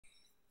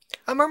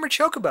I'm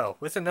ArmoredChocobo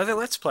with another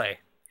Let's Play.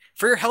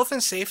 For your health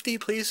and safety,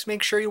 please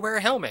make sure you wear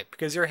a helmet,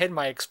 because your head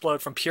might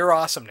explode from pure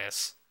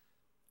awesomeness.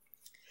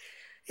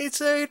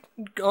 It's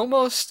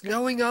almost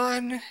going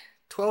on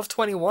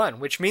 12:21,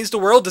 which means the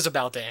world is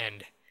about to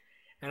end.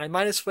 And I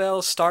might as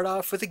well start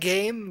off with a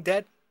game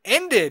that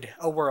ended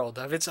a world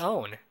of its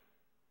own.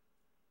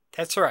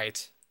 That's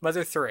right,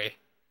 Mother 3.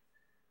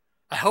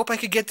 I hope I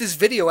could get this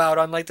video out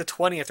on like the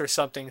 20th or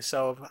something,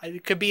 so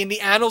it could be in the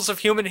annals of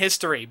human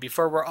history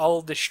before we're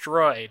all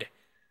destroyed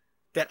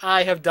that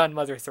I have done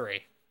Mother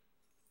 3.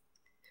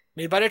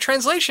 Made by the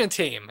translation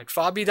team at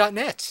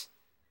Fabi.net.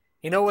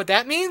 You know what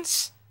that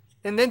means?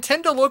 The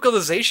Nintendo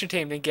localization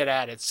team didn't get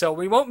at it, so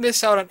we won't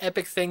miss out on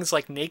epic things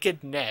like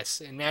Naked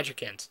Ness and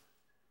Magicant.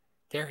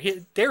 There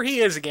he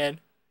is again.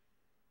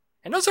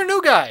 And those are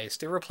new guys.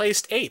 They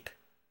replaced Ape.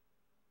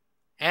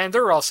 And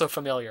they're also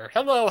familiar.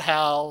 Hello,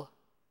 Hal.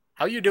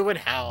 How you doing,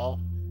 Hal?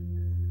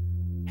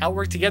 Hal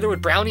worked together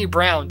with Brownie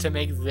Brown to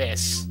make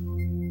this.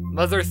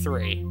 Mother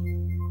 3.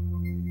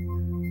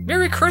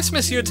 Merry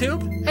Christmas,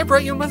 YouTube! I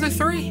brought you Mother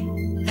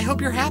 3. I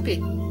hope you're happy.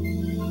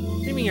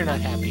 What do you mean you're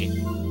not happy?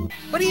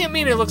 What do you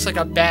mean it looks like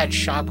a bad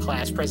shop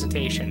class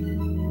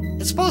presentation?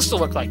 It's supposed to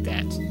look like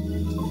that.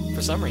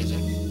 For some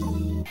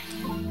reason.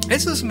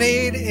 This was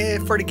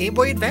made for the Game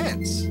Boy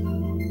Advance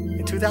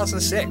in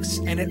 2006,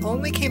 and it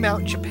only came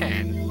out in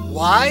Japan.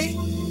 Why?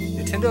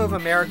 Nintendo of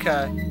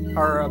America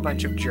are a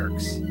bunch of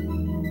jerks.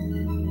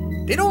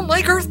 They don't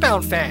like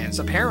Earthbound fans,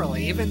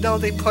 apparently, even though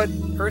they put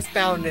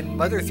Earthbound and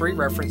Mother 3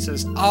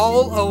 references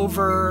all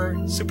over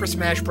Super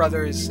Smash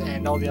Bros.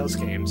 And all the other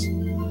games.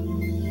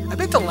 I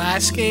bet the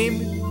last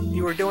game,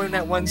 you were doing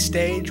that one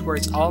stage where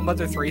it's all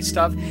Mother 3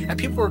 stuff, and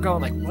people were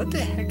going like, what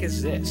the heck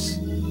is this?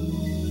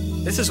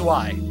 This is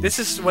why. This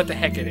is what the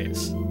heck it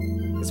is.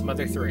 It's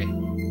Mother 3.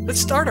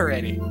 Let's start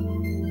already.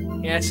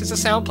 Yes, it's a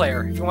sound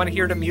player, if you want to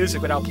hear the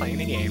music without playing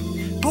the game.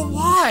 But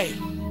why?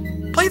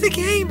 Play the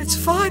game, it's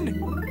fun!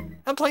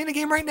 I'm playing the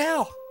game right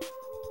now.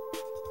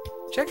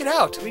 Check it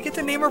out, we get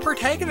to name our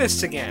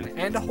protagonists again,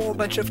 and a whole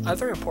bunch of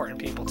other important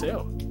people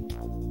too.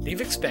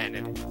 They've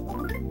expanded.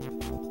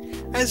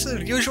 As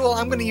usual,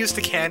 I'm going to use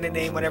the canon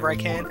name whenever I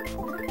can.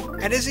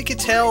 And as you can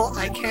tell,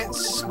 I can't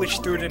switch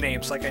through the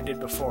names like I did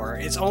before.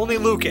 It's only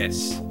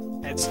Lucas.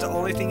 That's the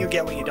only thing you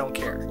get when you don't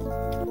care.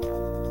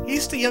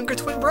 He's the younger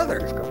twin brother.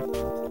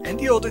 And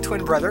the older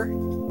twin brother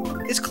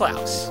is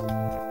Klaus.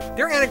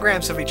 They're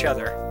anagrams of each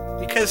other,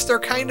 because they're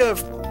kind of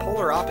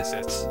polar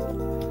opposites.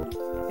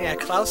 Yeah,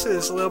 Klaus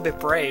is a little bit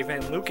brave,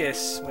 and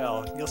Lucas,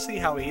 well, you'll see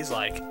how he's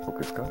like.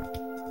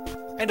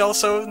 And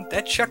also,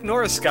 that Chuck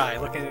Norris guy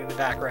looking in the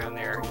background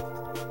there.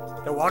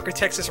 The Walker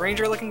Texas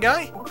Ranger looking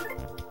guy?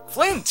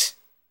 Flint!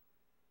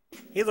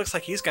 He looks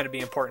like he's going to be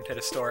important to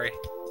the story.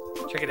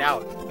 Check it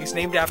out. He's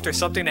named after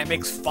something that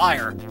makes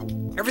fire.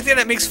 Everything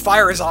that makes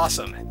fire is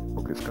awesome.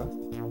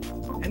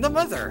 And the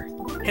mother,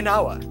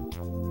 Hinawa.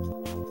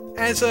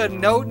 As a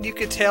note, you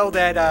could tell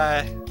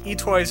that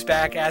E-Toy's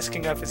back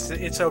asking if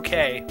it's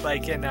okay,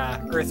 like in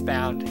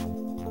Earthbound.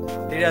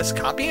 They just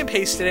copy and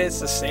pasted it, it's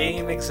the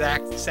same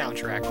exact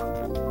soundtrack.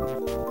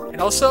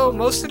 And also,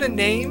 most of the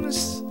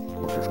names,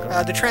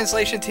 the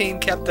translation team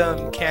kept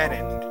them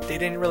canon. They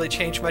didn't really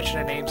change much of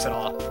the names at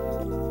all.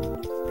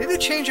 They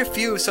did change a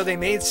few so they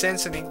made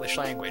sense in English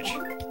language.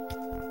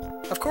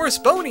 Of course,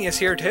 Boney is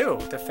here too,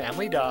 the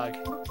family dog.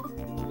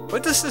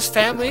 What does this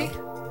family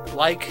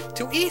like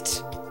to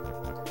eat?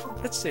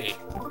 Let's see.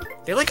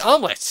 They like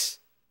omelets.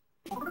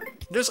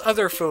 There's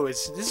other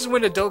foods. This is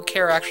when the don't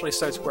care actually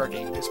starts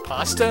working. There's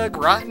pasta,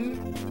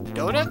 gratin,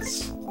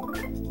 donuts,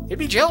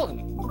 maybe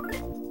gelatin,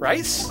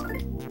 rice.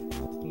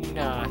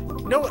 Nah.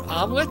 You know what?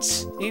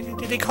 Omelets?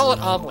 They call it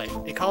omelet.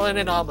 They call it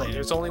an omelet.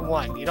 There's only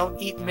one. You don't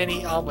eat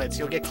many omelets.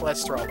 You'll get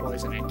cholesterol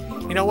poisoning.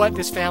 You know what?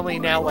 This family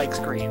now likes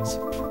greens.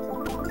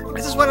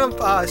 This is what I'm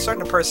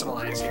starting to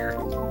personalize here.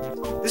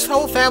 This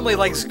whole family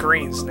likes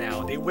greens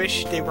now. They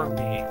wish they were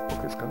me.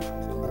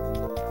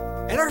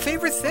 And our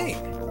favorite thing.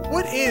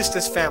 What is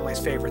this family's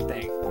favorite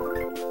thing?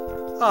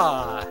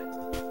 Ah,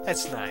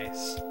 that's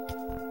nice.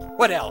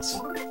 What else?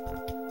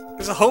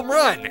 There's a home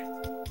run!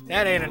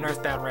 That ain't an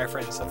Earthbound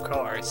reference, of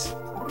course.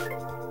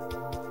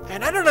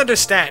 And I don't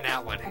understand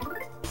that one.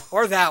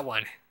 Or that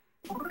one.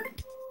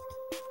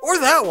 Or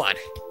that one!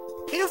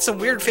 They got some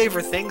weird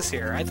favorite things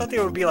here. I thought they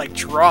would be like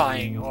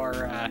drawing, or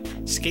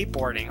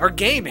skateboarding, or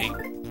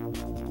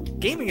gaming.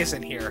 Gaming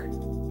isn't here.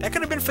 That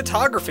could have been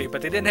photography,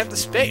 but they didn't have the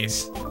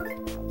space.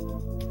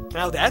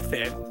 Now that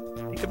fit.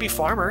 They could be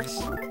farmers.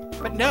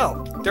 But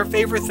no, their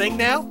favorite thing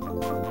now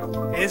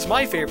is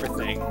my favorite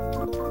thing.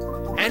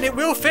 And it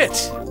will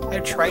fit.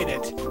 I've tried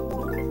it.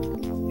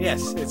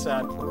 Yes, it's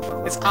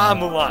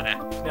Mulana.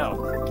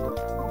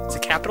 No. It's a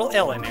capital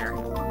L in there.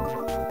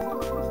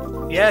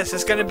 Yes,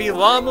 it's gonna be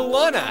La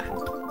Mulana.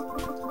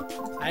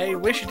 I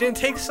wish it didn't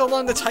take so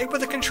long to type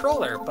with a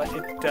controller, but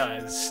it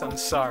does. I'm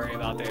sorry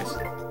about this.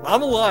 La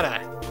Mulana.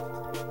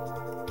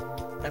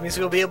 That means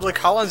we'll be able to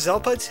call on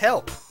Zelpud's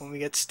help when we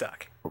get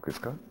stuck.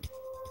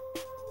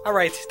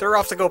 Alright, they're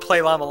off to go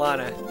play La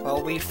Mulana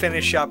while we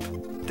finish up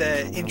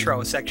the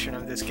intro section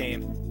of this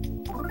game.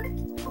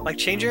 Like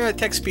changing the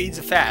text speeds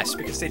fast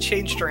because they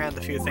changed around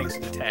a few things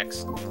in the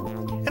text.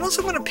 And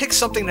also want to pick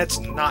something that's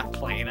not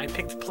plain. I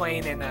picked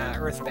plain in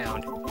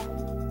Earthbound.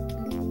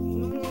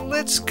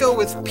 Let's go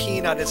with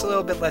Peanut. It's a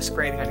little bit less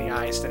grating on the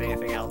eyes than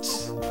anything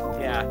else.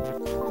 Yeah.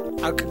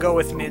 I could go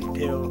with Mint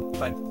too,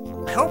 but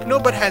I hope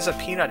nobody has a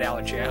peanut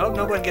allergy. I hope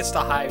nobody gets the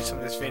hives from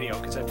this video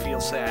because I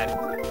feel sad.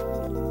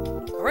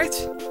 Alright.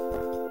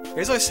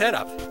 Here's our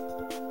setup.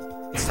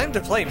 It's time to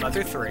play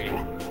Mother 3.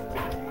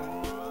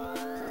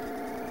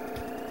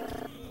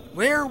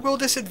 Where will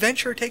this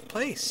adventure take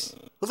place?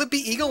 Will it be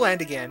Eagle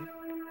Land again?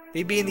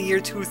 Maybe in the year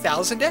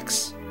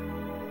 2000X?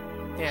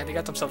 Yeah, they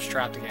got themselves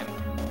trapped again.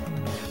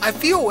 I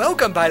feel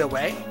welcome, by the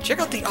way. Check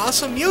out the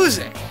awesome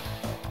music.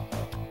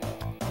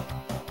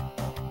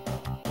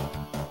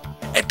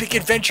 Epic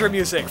adventure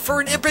music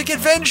for an epic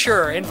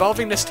adventure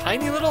involving this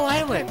tiny little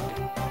island.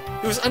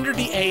 It was under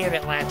the A in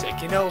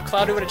Atlantic. You know,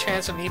 Cloudy with a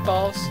Chance of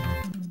Meatballs?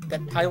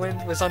 That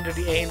island was under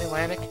the A in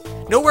Atlantic.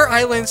 Nowhere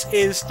Islands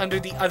is under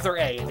the other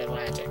A in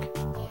Atlantic.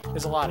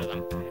 There's a lot of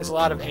them. There's a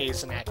lot of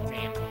A's in that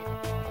name.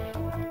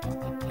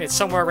 It's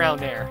somewhere around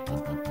there.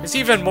 It's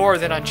even more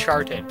than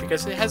Uncharted,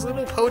 because it has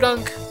little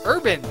podunk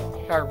urban,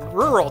 or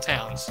rural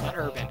towns, not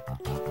urban.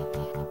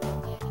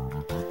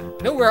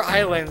 Nowhere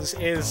Islands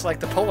is like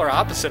the polar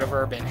opposite of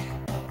urban.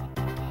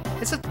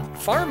 It's a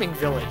farming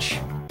village.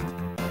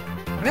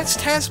 And that's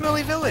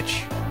Tasmilly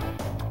Village.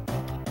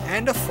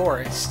 And a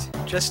forest,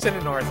 just to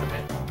the north of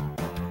it.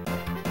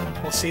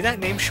 We'll see that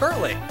name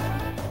shortly.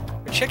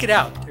 But check it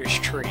out, there's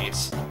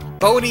trees.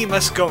 Boney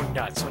must go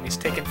nuts when he's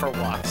taken for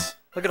walks.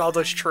 Look at all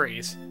those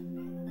trees.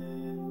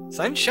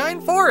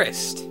 Sunshine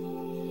Forest!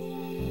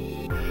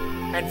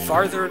 And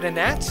farther than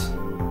that,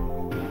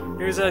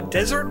 there's a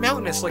desert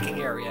mountainous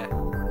looking area.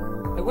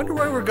 I wonder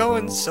why we're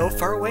going so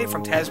far away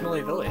from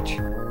Tasmilly Village.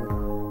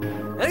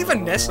 Not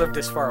even Ness lived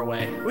this far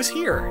away. Who's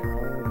here?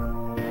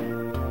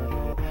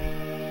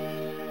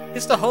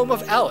 It's the home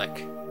of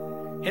Alec.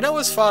 And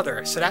Noah's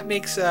father, so that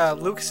makes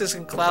Lucas's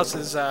and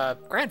Klaus's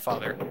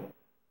grandfather.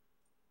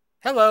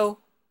 Hello.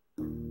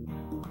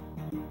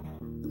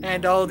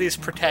 And all these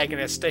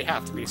protagonists, they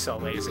have to be so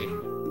lazy.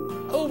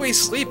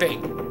 Always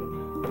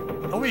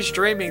sleeping. Always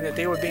dreaming that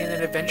they would be in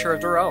an adventure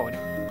of their own.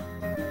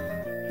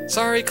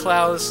 Sorry,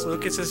 Klaus.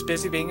 Lucas is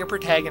busy being a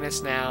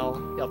protagonist now.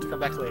 You'll have to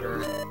come back later.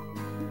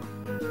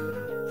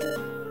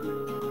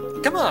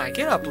 Come on,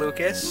 get up,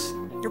 Lucas.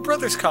 Your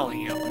brother's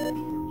calling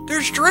you.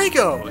 There's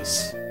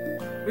Dragos!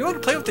 We want to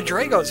play with the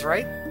Dragos,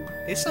 right?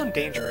 They sound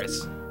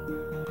dangerous.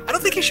 I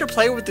don't think you should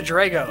play with the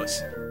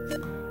Dragos.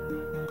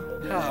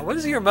 What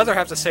does your mother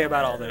have to say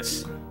about all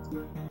this?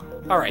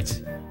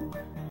 Alright.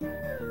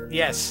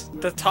 Yes,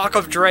 the talk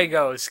of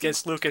Dragos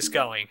gets Lucas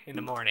going in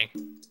the morning.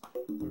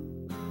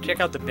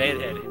 Check out the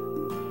bedhead.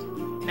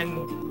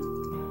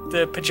 And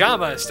the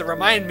pajamas that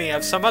remind me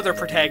of some other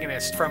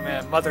protagonist from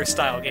a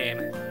Mother-style game.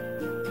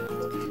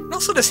 And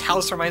also this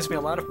house reminds me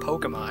a lot of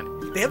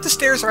Pokemon. They have the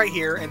stairs right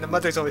here, and the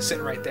mother's always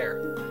sitting right there.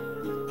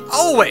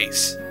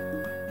 Always!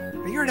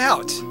 Figure it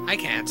out. I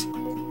can't.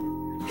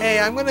 Hey,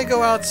 I'm gonna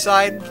go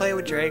outside and play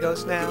with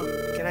Dragos now.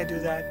 Can I do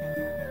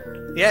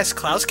that? Yes,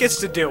 Klaus gets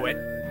to do it.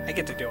 I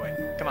get to do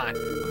it. Come on.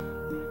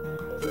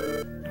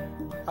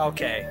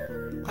 Okay.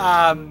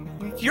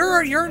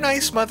 You're a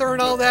nice mother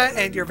and all that,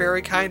 and you're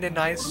very kind and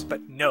nice,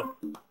 but no.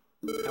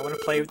 I want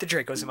to play with the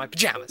Dragos in my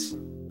pajamas.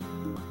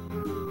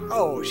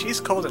 Oh, she's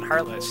cold and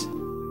heartless.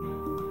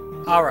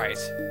 Alright.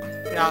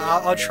 Yeah,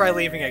 I'll try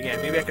leaving again.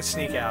 Maybe I could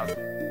sneak out.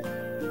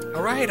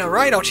 Alright,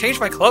 I'll change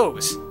my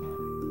clothes.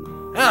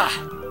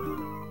 Ah!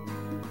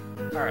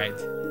 Alright.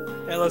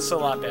 That looks a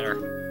lot better.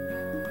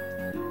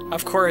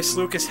 Of course,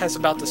 Lucas has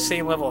about the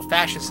same level of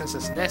fashion sense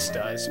as Ness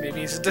does. Maybe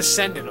he's a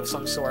descendant of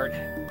some sort.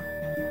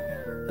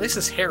 At least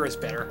his hair is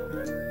better.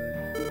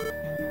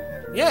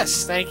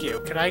 Yes, thank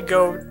you. Can I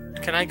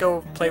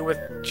go play with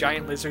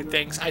giant lizard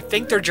things? I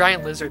think they're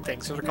giant lizard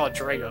things, so they're called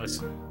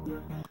Dragos.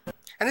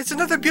 And it's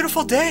another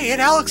beautiful day at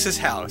Alex's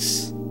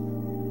house.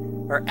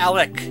 Or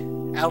Alec.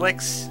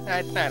 Alex?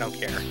 I don't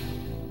care.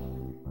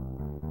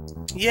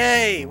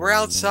 Yay! We're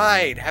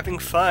outside, having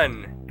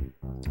fun.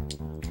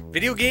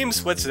 Video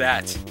games? What's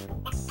that?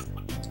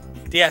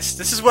 Yes,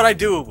 this is what I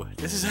do.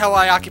 This is how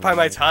I occupy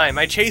my time.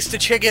 I chase the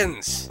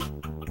chickens.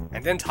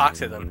 And then talk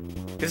to them.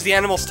 Because the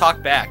animals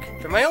talk back.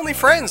 They're my only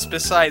friends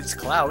besides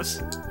Klaus.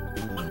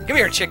 Come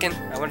here, chicken.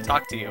 I want to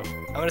talk to you.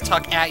 I want to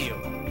talk at you.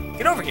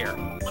 Get over here.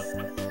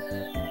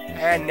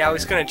 And now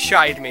he's gonna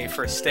chide me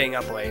for staying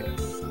up late.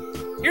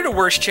 You're the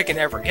worst chicken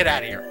ever. Get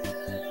out of here.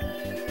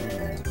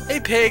 Hey,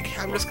 pig.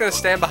 I'm just gonna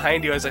stand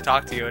behind you as I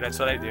talk to you. That's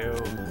what I do.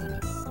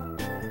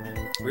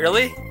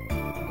 Really?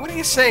 What are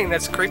you saying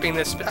that's creeping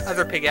this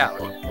other pig out?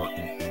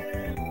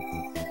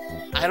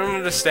 I don't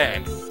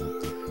understand.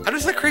 How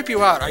does that creep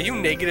you out? Are you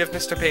negative,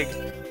 Mr. Pig?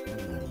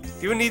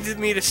 Do you need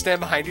me to stand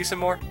behind you some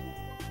more?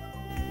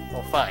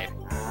 Well, fine.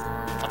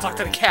 I'll talk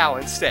to the cow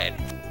instead.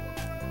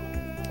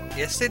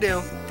 Yes, they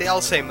do. They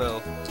all say moo.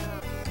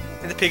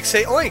 And the pigs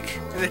say oink!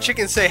 And the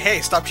chickens say,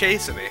 hey, stop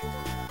chasing me.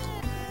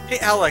 Hey,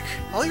 Alec,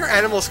 all your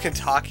animals can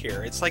talk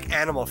here. It's like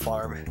Animal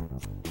Farm.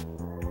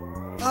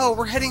 Oh,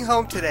 we're heading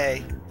home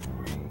today.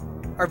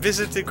 Our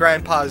visit to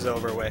Grandpa's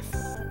over with.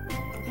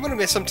 I'm gonna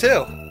miss him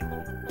too.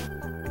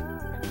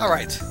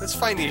 Alright, let's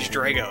find these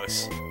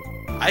Dragos.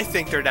 I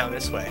think they're down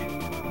this way.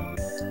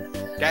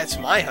 That's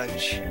my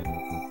hunch.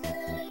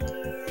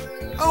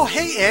 Oh,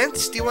 hey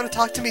Ants, do you want to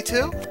talk to me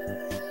too?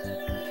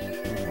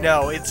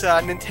 No, it's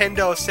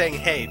Nintendo saying,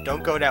 hey,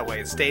 don't go that way,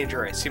 it's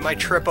dangerous. You might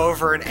trip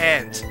over an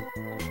ant.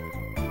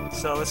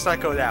 So let's not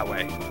go that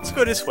way. Let's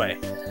go this way.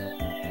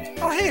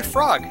 Oh, hey,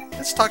 frog.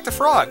 Let's talk to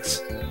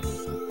frogs.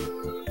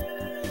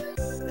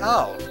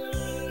 Oh.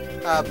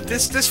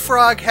 This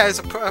frog has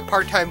a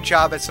part-time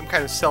job at some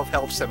kind of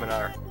self-help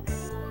seminar.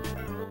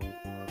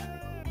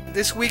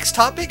 This week's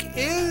topic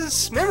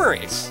is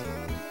memories.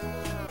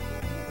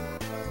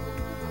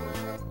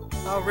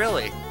 Oh,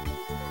 really?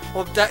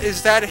 Well,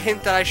 is that a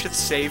hint that I should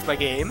save my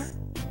game?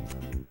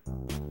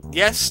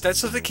 Yes,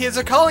 that's what the kids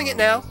are calling it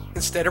now.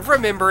 Instead of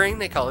remembering,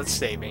 they call it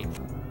saving.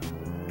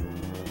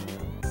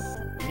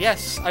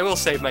 Yes, I will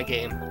save my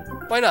game.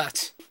 Why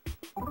not?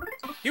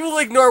 You will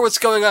ignore what's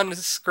going on the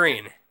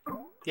screen.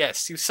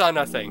 Yes, you saw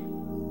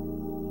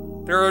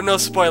nothing. There are no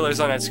spoilers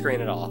on that screen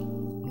at all.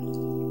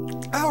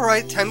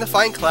 Alright, time to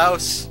find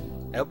Klaus.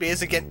 I hope he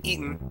isn't getting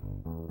eaten.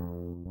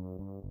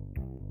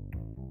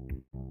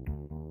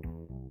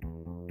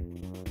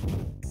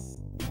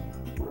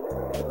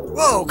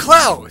 Whoa,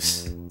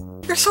 Klaus!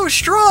 You're so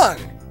strong!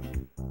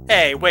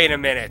 Hey, wait a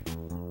minute.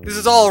 This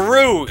is all a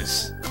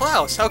ruse!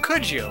 Klaus, how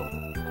could you?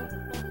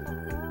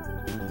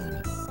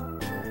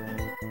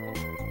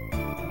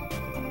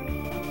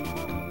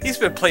 He's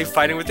been play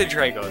fighting with the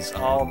Dragos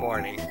all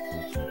morning.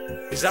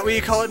 Is that what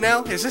you call it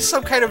now? Is this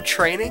some kind of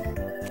training?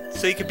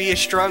 So he could be as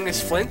strong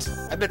as Flint?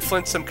 I bet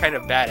Flint's some kind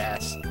of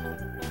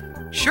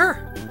badass.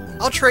 Sure,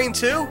 I'll train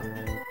too.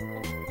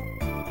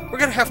 We're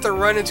gonna have to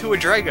run into a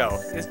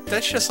Drago.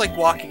 That's just like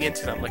walking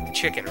into them, like the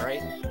chicken,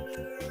 right?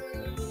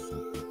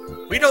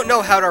 We don't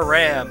know how to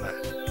ram.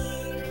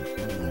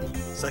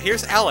 So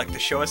here's Alec to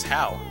show us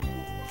how.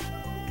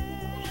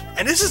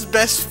 And this is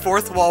best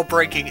fourth wall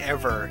breaking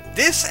ever.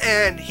 This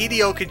and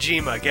Hideo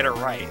Kojima get it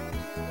right.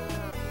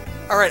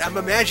 Alright, I'm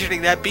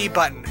imagining that B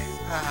button.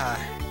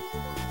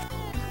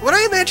 When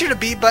I imagine a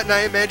B button,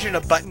 I imagine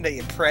a button that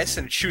you press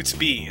and it shoots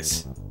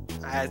bees.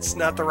 It's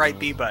not the right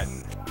B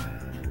button.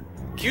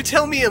 Can you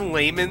tell me in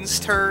layman's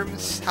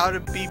terms how to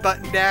B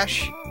button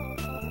dash?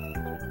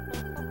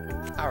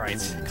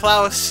 Alright,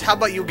 Klaus, how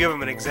about you give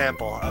him an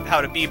example of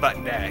how to B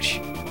button dash?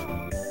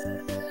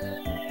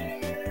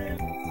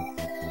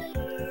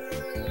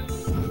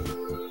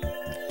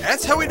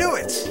 That's how we do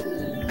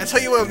it! That's how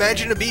you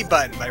imagine a B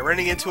button, by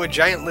running into a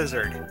giant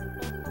lizard.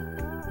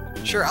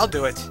 Sure, I'll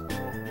do it.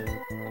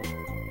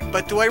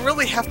 But do I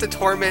really have to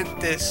torment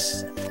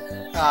this,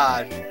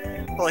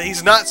 well,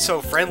 he's not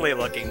so friendly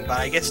looking, but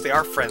I guess they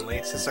are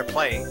friendly since they're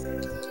playing.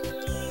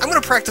 I'm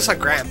gonna practice on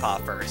Grandpa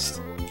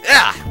first.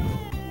 Yeah!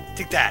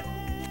 Take that.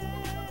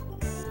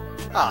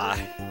 Ah.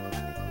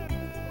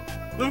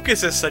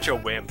 Lucas is such a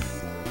wimp.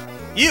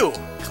 You,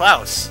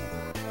 Klaus.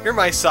 You're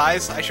my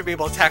size, I should be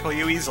able to tackle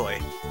you easily.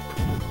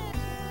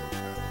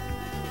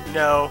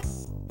 No,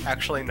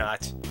 actually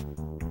not.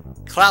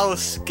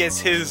 Klaus gets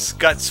his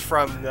guts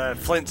from the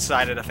Flint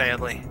side of the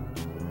family.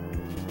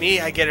 Me,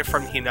 I get it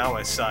from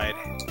Hinawa's side.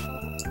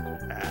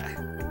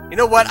 You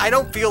know what? I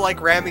don't feel like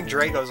ramming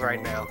Dragos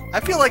right now. I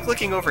feel like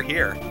looking over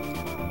here.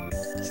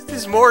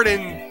 There's more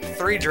than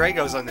 3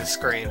 Dragos on this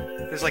screen.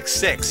 There's like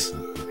 6.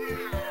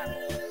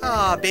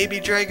 Ah, baby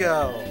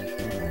Drago.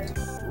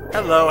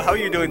 Hello, how are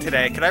you doing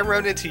today? Can I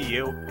run into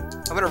you?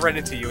 I'm gonna run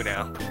into you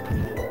now.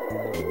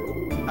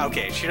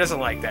 Okay, she doesn't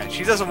like that.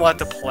 She doesn't want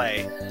to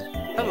play.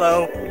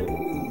 Hello.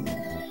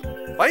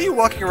 Why are you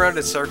walking around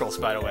in circles,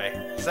 by the way?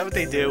 Is that what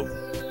they do?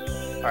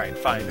 Alright,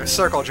 fine. They're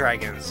circle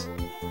dragons.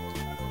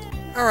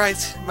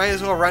 Alright, might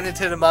as well run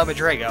into the Mama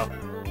Drago.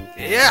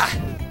 Yeah!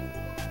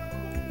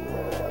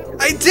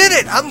 I did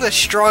it! I'm the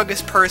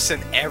strongest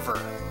person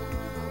ever.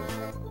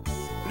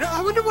 You know,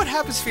 I wonder what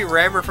happens if you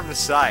ram her from the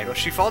side. Will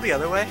she fall the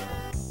other way?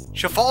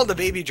 She'll fall into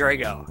Baby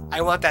Drago.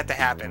 I want that to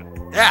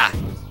happen. Yeah!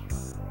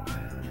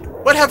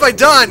 What have I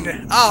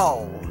done?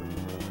 Oh!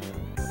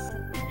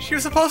 She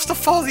was supposed to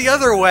fall the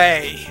other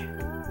way!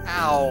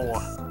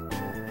 Ow.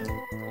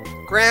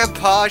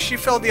 Grandpa, she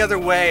fell the other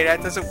way.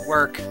 That doesn't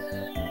work.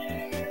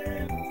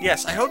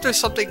 Yes, I hope there's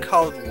something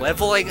called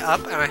leveling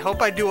up, and I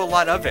hope I do a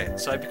lot of it,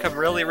 so I become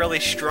really, really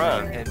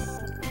strong, and,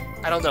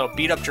 I don't know,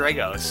 beat up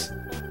Dragos.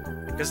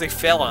 Because they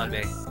fell on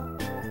me.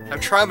 I'm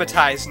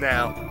traumatized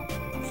now.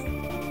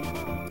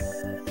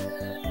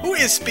 Who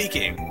is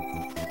speaking?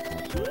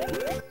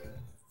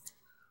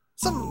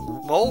 Some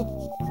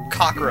mole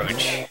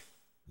cockroach.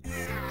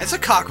 It's a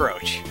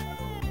cockroach.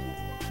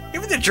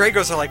 Even the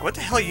Dragos are like, what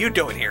the hell are you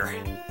doing here?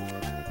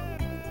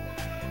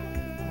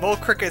 Mole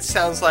Cricket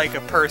sounds like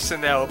a person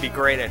that will be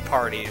great at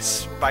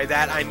parties. By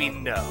that, I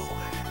mean no.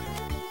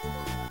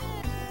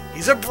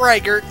 He's a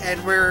braggart,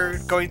 and we're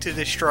going to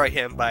destroy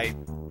him by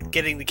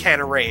getting the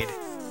can of raid.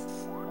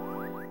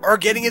 Or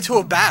getting into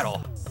a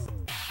battle.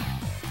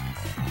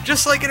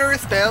 Just like in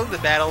Earthbound, the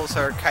battles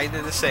are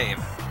kinda the same.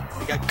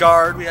 We got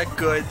guard, we got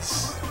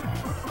goods.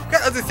 We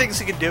got other things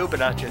we can do, but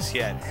not just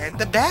yet. And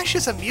the bash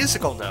is a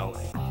musical note.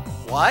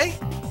 Why?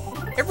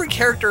 Every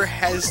character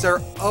has their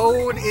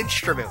own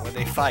instrument when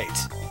they fight.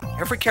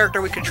 Every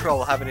character we control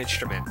will have an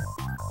instrument.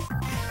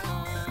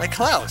 Like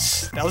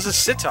Klaus, that was a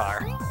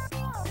sitar.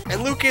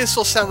 And Lucas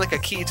will sound like a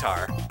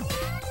keytar.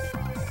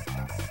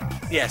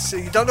 Yes, so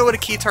you don't know what a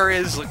keytar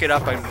is, look it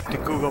up on the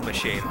Google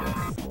machine.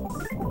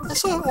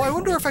 Also, I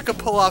wonder if I could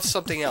pull off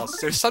something else.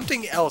 There's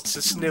something else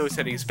that's new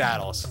to these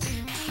battles.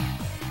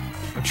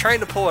 I'm trying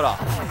to pull it off.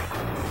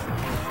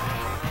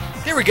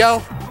 Here we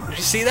go! Did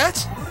you see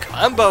that?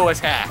 Combo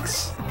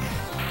attacks!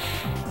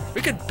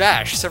 We could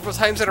bash several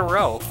times in a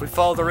row if we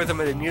follow the rhythm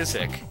of the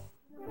music.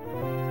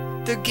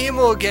 The game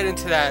will get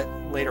into that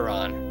later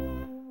on.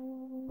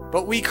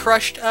 But we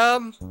crushed,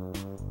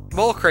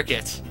 Mole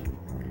Cricket.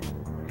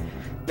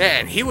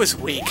 Man, he was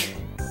weak.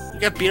 He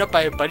got beat up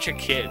by a bunch of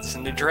kids,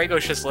 and the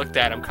Dragos just looked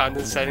at him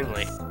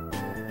condescendingly.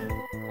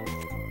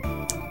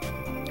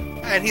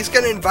 And he's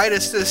gonna invite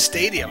us to the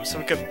stadium so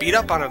we can beat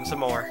up on him some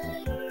more.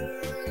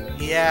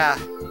 Yeah,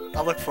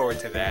 I'll look forward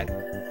to that.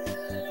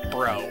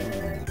 Bro.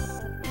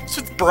 What's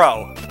with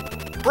bro?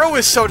 Bro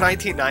is so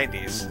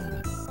 1990s.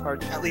 Or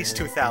at least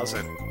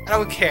 2000. I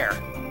don't care.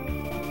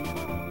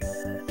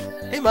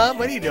 Hey Mom,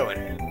 what are you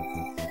doing?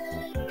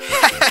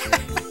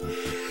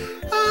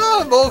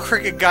 Oh, Mole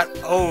Cricket got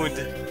owned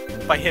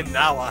by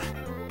Hinawa.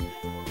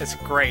 That's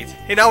great.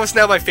 Hinawa's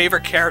now my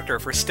favorite character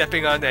for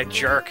stepping on that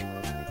jerk.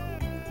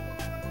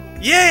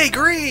 Yay,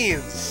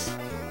 greens!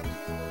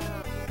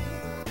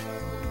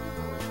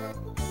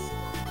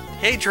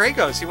 Hey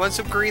Dragos, you want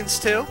some greens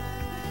too?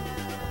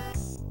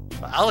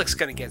 Well, Alec's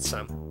gonna get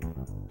some.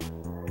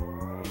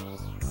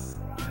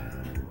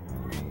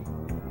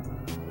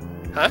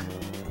 Huh?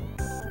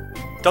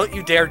 Don't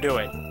you dare do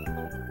it.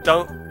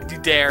 Don't you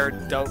dare,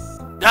 don't...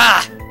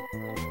 Ah!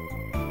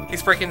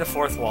 He's breaking the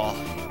fourth wall.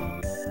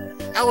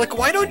 Alec,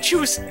 why don't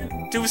you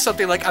do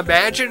something like,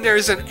 imagine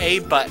there's an A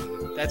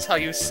button. That's how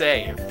you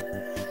save.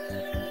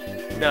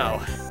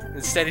 No.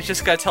 Instead, he's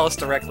just gotta tell us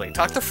directly.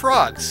 Talk to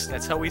frogs.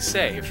 That's how we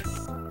save.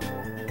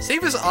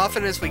 Save as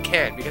often as we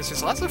can, because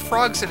there's lots of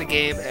frogs in the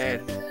game,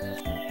 and...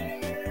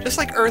 just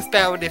like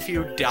Earthbound, if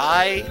you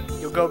die,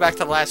 you'll go back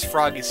to the last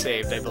frog you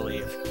saved, I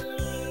believe.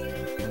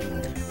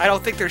 I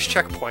don't think there's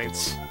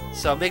checkpoints,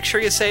 so make sure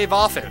you save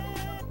often.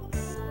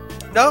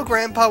 No,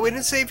 Grandpa, we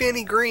didn't save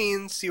any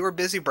greens. You were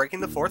busy breaking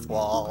the fourth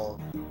wall.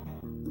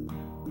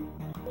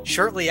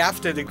 Shortly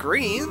after the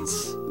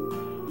greens,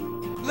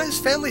 let his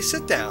family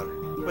sit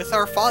down, with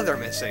our father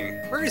missing.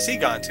 Where has he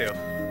gone to?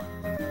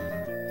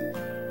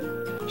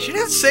 She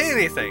didn't say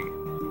anything.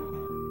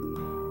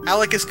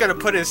 Alec is gonna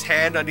put his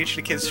hand on each of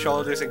the kids'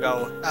 shoulders and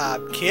go,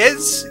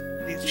 kids?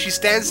 She's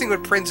dancing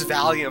with Prince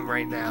Valium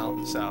right now,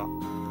 so...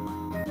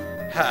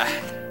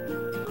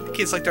 The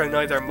kids like to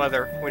annoy their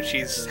mother when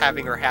she's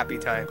having her happy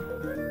time.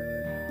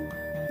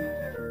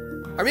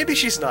 Or maybe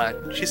she's not.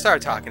 She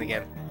started talking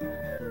again.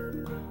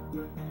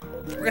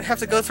 We're gonna have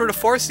to go through the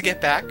forest to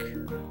get back.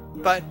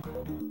 But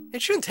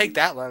it shouldn't take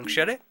that long,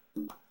 should it?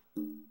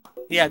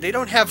 Yeah, they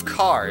don't have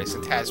cars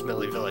in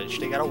Tazmily Village.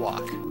 They gotta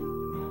walk.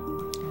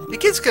 The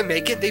kids can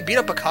make it. They beat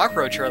up a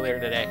cockroach earlier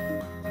today.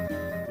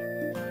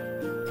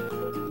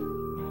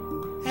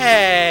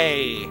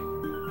 Hey!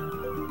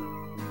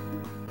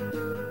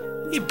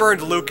 He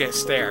burned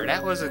Lucas there.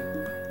 That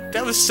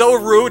was so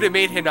rude it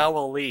made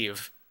Hinawa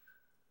leave.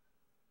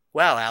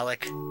 Wow,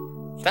 Alec.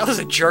 That was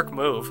a jerk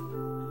move.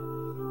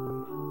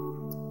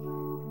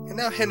 And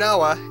now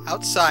Hinawa,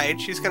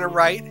 outside, she's gonna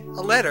write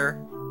a letter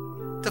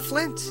to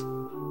Flint.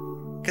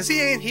 Cause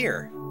he ain't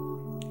here.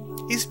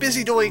 He's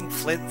busy doing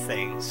Flint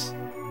things.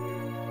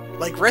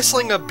 Like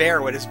wrestling a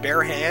bear with his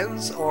bare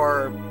hands,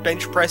 or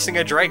bench pressing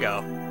a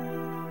Drago.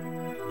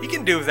 He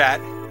can do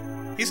that.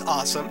 He's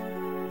awesome.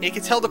 You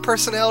can tell the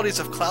personalities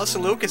of Klaus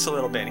and Lucas a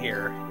little bit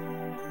here.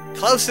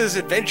 Klaus is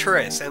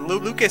adventurous, and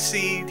Lucas,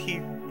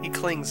 he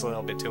clings a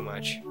little bit too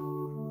much.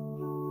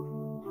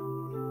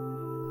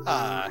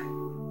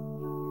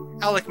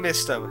 Alec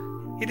missed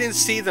them. He didn't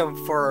see them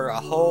for a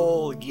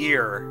whole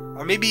year,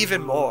 or maybe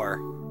even more.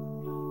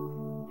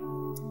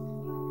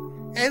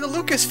 And the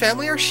Lucas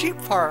family are sheep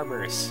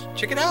farmers.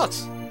 Check it out.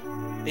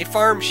 They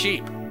farm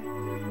sheep.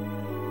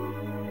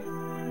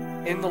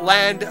 In the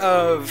land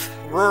of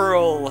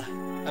rural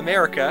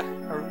America,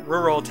 or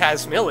rural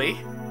Tazmily,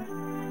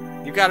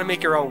 you gotta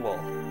make your own wool.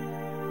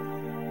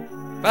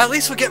 But at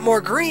least we'll get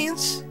more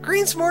greens.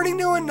 Greens morning,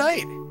 noon, and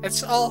night.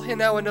 That's all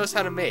Hinawa knows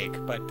how to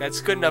make, but that's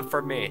good enough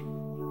for me.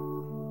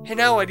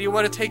 Hinawa, do you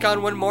want to take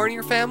on one more in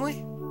your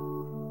family?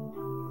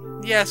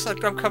 Yes,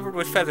 I'm covered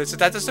with feathers, but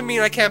that doesn't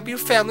mean I can't be a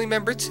family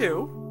member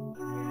too.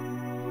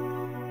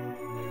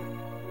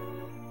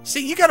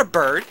 See, you got a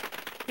bird.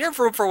 You have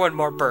room for one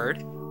more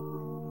bird.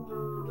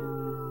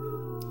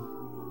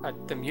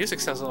 The music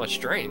sounds a little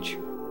strange.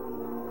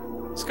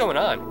 What's going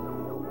on?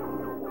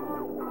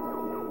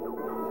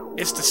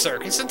 Is the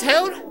circus in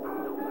town?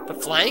 The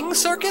flying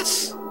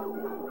circus?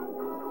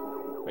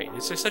 Wait,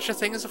 is there such a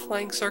thing as a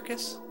flying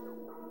circus?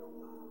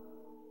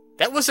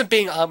 That wasn't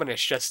being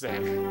ominous just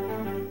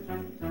then.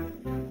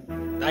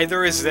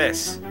 Neither is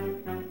this.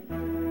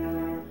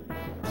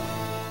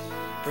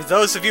 For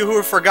those of you who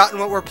have forgotten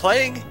what we're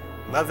playing,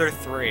 Mother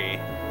 3.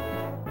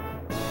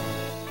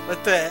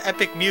 Let the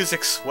epic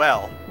music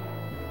swell.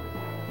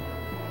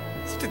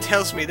 Something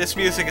tells me this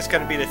music is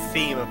going to be the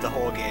theme of the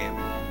whole game.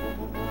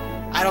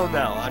 I don't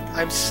know.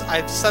 I've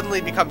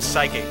suddenly become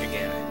psychic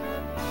again.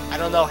 I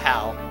don't know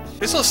how.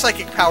 There's no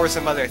psychic powers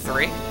in Mother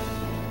 3.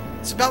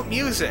 It's about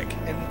music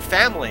and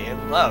family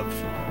and love.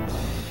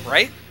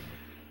 Right?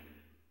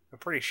 I'm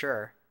pretty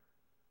sure.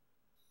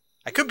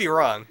 I could be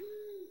wrong.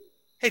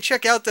 Hey,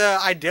 check out the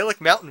idyllic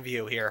mountain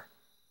view here.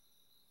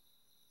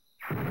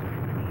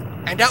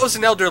 And that was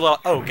an Elder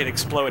Oak. It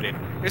exploded.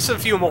 There's a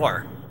few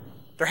more.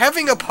 They're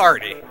having a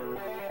party.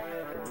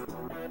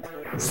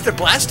 So they're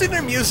blasting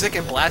their music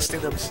and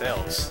blasting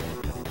themselves.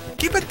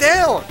 Keep it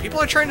down! People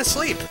are trying to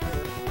sleep.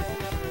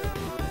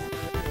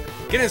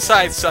 Get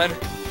inside, son.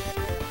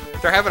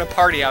 They're having a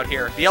party out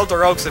here. The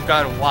Elder Oaks have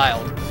gone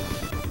wild.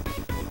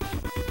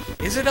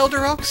 Is it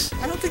Elder Oaks?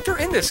 I don't think they're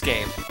in this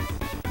game.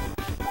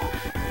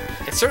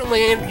 It certainly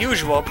ain't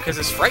usual because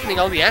it's frightening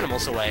all the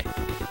animals away.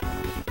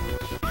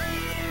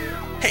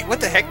 Hey,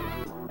 what the heck?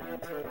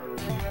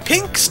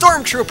 Pink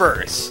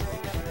Stormtroopers!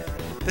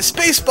 The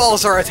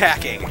SpaceBalls are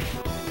attacking!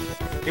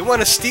 They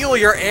want to steal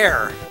your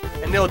air,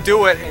 and they'll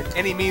do it in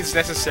any means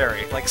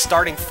necessary, like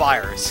starting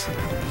fires.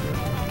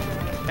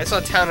 That's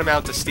not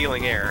tantamount to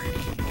stealing air.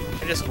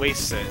 I just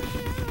waste it.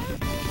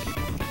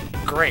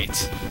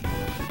 Great.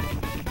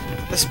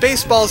 The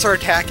SpaceBalls are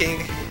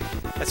attacking.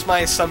 That's my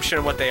assumption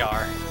of what they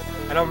are.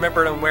 I don't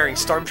remember them wearing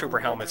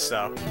Stormtrooper helmets,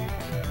 though.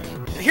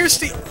 And here's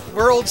the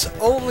world's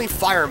only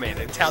fireman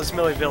in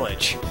Tasmilly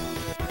Village.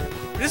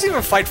 He doesn't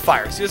even fight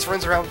fires, he just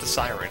runs around with a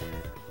siren.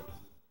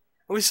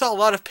 And we saw a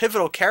lot of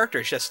pivotal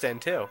characters just then,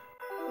 too.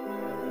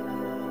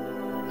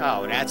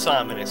 Oh, that's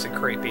ominous and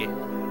creepy.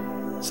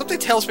 Something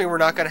tells me we're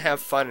not going to have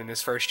fun in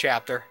this first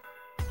chapter.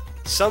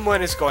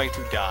 Someone is going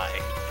to die.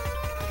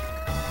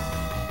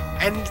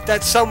 And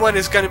that someone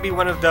is going to be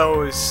one of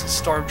those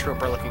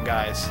Stormtrooper-looking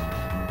guys.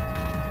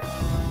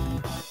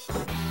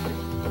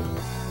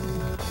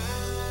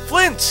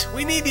 Flint!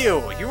 We need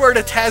you! You are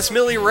the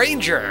Tasmilly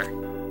Ranger!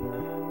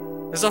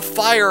 There's a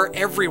fire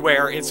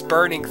everywhere. It's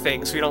burning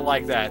things. We don't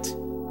like that.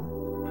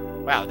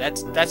 Wow,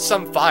 that's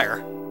some fire.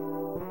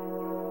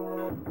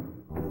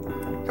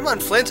 Come on,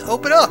 Flint,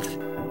 open up!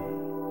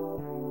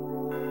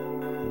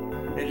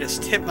 I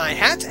just tip my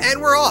hat,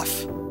 and we're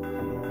off!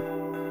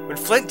 When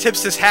Flint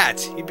tips his hat,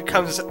 he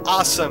becomes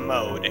awesome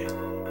mode.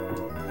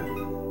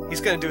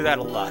 He's gonna do that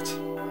a lot.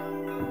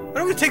 Why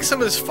don't we take some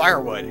of this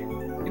firewood?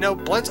 You know,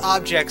 blunt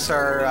objects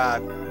are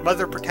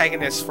mother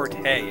protagonists for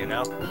today, you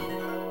know?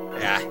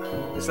 Yeah,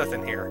 there's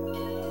nothing here.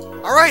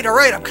 Alright,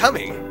 I'm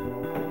coming!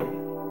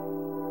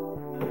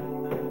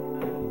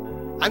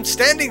 I'm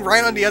standing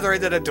right on the other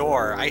end of the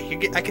door. I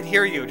can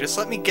hear you. Just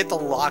let me get the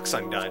locks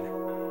undone.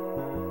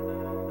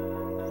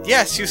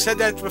 Yes, you said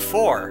that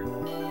before.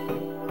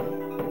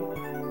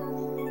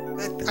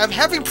 I'm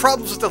having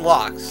problems with the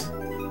locks.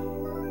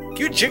 Can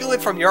you jiggle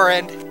it from your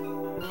end?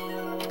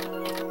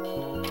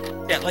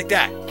 Yeah, like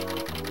that.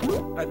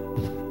 But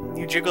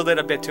you jiggled it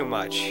a bit too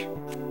much.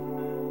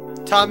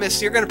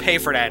 Thomas, you're gonna pay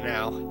for that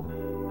now.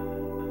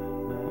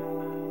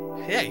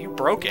 Yeah, you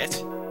broke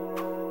it.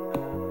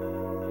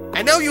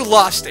 And now you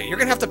lost it. You're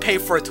gonna have to pay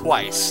for it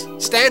twice.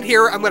 Stand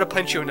here, I'm gonna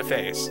punch you in the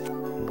face.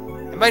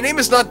 And my name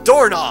is not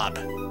Doorknob!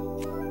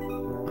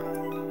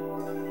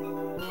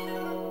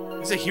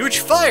 There's a huge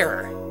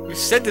fire! You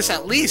said this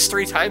at least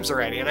 3 times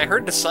already, and I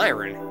heard the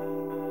siren.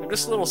 I'm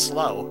just a little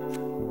slow.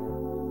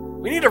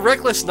 We need a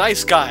reckless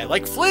nice guy,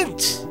 like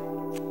Flint!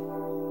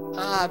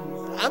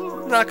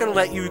 I'm not gonna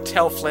let you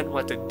tell Flint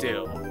what to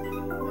do.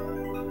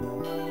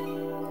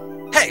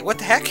 Hey, what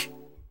the heck?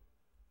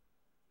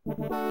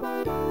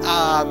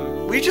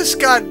 We just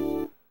got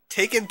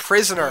taken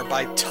prisoner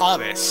by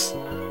Thomas.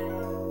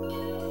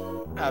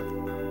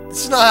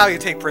 This is not how you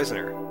take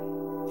prisoner.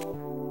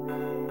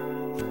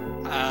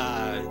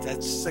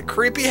 That's a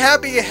creepy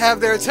habit you have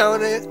there,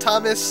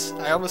 Thomas.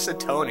 I almost said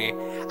Tony.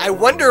 I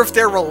wonder if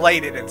they're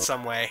related in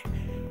some way.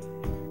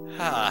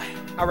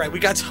 Alright, we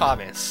got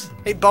Thomas.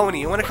 Hey, Boney,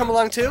 you want to come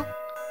along too?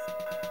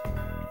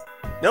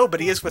 No,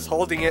 but he is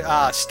withholding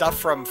stuff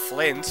from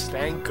Flint.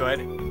 Thank good.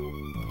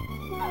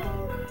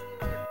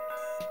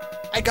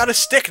 I got a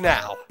stick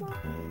now!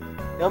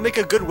 It'll make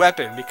a good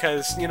weapon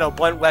because, you know,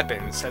 blunt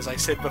weapons, as I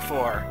said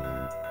before,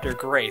 they're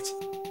great.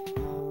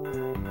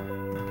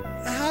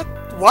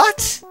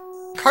 What?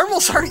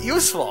 Caramels aren't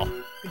useful!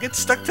 They get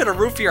stuck to the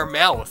roof of your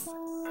mouth.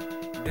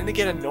 Then they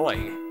get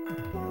annoying.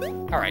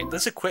 Alright,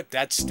 let's equip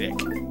that stick.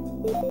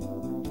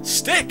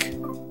 Stick!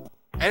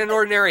 And an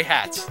ordinary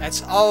hat.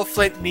 That's all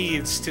Flint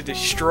needs to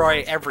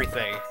destroy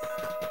everything.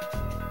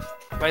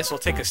 Might as well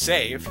take a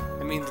save.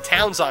 I mean, the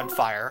town's on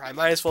fire. I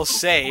might as well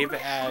save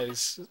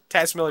as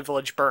Tasmilly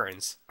Village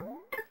burns.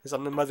 Because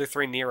I'm the Mother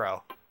 3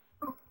 Nero.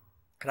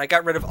 And I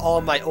got rid of all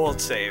of my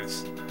old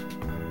saves.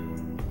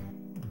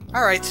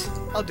 Alright,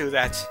 I'll do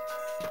that.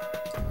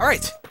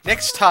 Alright,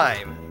 next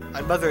time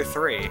on Mother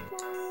 3.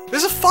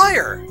 There's a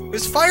fire!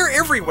 There's fire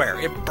everywhere!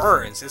 It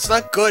burns. It's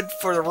not good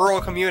for the rural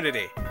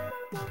community.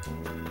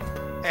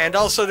 And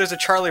also there's a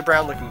Charlie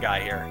Brown looking guy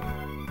here.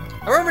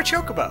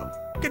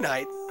 ArmoredChocobo. Good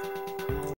night.